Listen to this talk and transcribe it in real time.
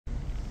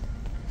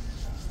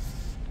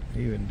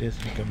Even this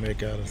we can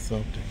make out of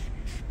something.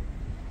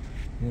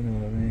 You know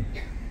what I mean?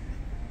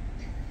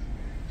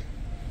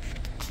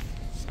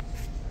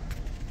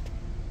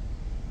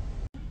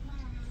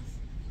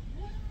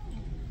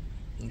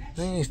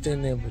 Things they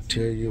never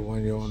tell you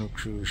when you're on a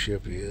cruise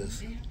ship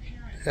is,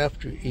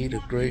 after you eat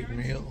a great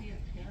meal,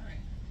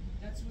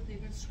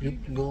 you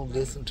can go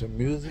listen to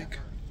music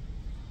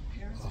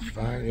or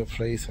find your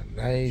place a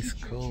nice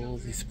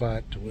cozy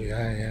spot the way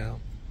I am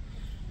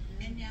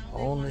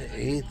on the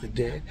 8th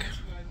deck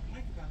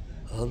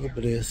of the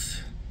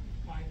Bliss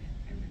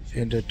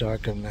in the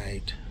dark of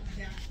night.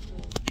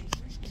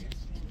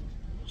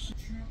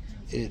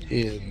 It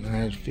is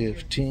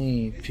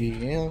 9:15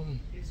 p.m.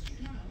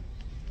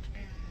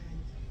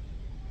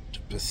 The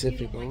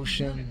Pacific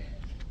Ocean,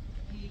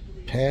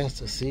 past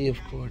the Sea of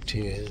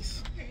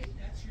Cortez,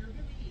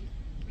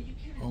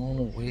 on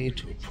the way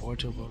to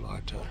Puerto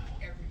Vallarta.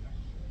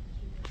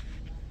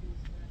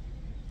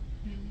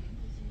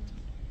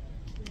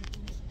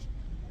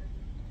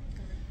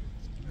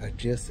 I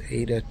just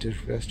ate at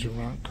this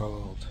restaurant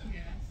called,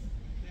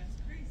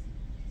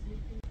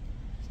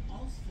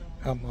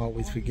 I'm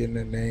always forgetting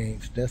the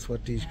names. That's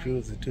what these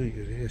cruises do.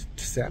 You just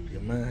sap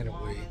your mind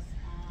away.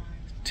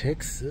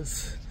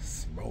 Texas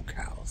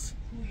Smokehouse.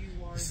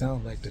 It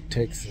sounds like the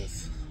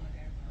Texas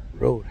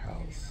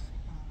Roadhouse,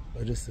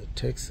 but it's a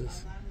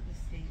Texas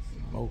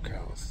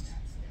Smokehouse.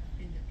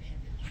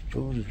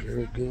 Food is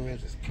very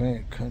good. It's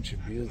playing country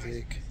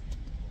music.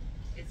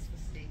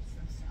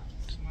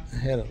 I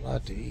had a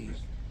lot to eat,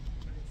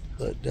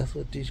 but that's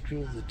what these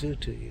cruises do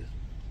to you,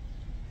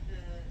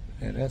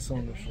 and that's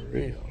on the for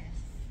real.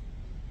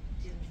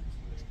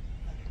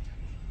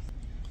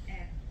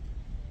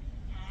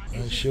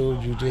 I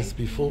showed you this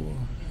before,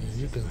 and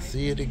you can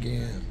see it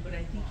again.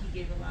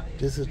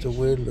 This is the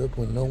way it looks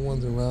when no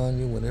one's around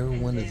you, when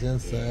everyone is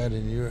inside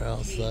and you're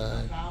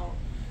outside.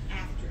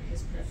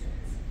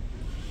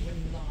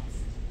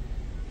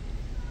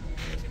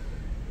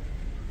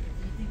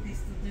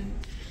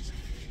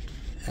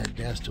 And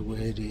that's the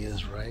way it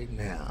is right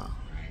now.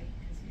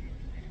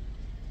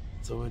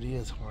 So it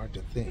is hard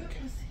to think.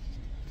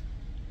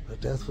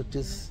 But that's what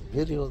this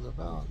video is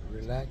about.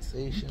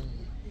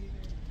 Relaxation,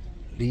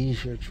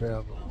 leisure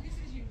travel.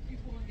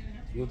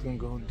 You can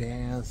go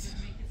dance.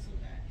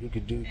 You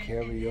can do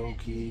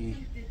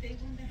karaoke.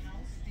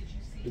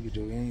 You can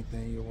do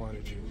anything you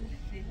want to do.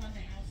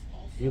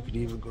 You could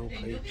even go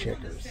play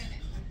checkers.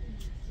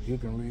 You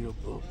can read a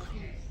book.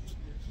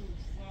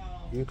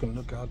 You can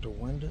look out the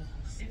window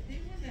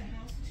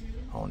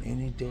on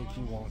any deck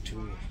you want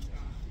to,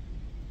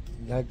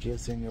 not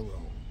just in your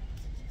room.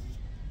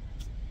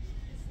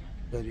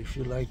 But if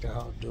you like the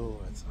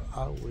outdoors,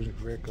 I wouldn't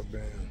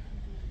recommend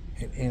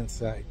an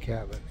inside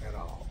cabin at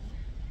all.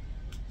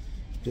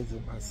 This is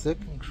my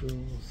second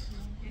cruise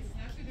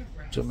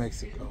to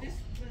Mexico.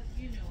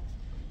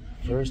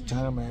 First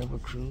time I ever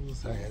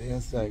cruised, I had an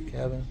inside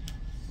cabin.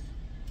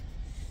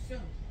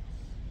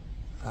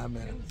 I've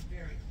been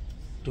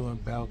doing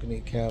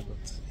balcony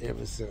cabins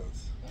ever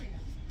since.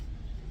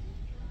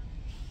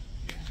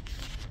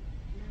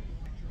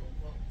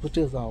 But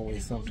there's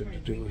always something to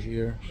do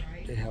here.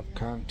 They have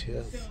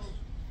contests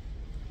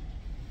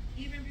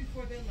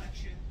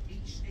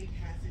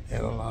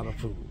and a lot of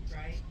food.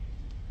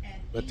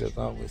 But there's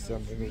always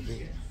something to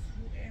do.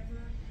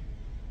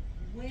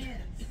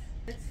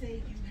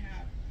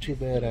 Too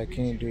bad I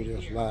can't do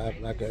this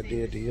live like I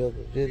did the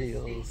other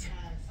videos.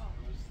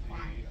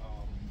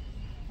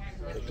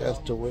 But that's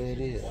the way it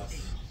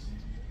is.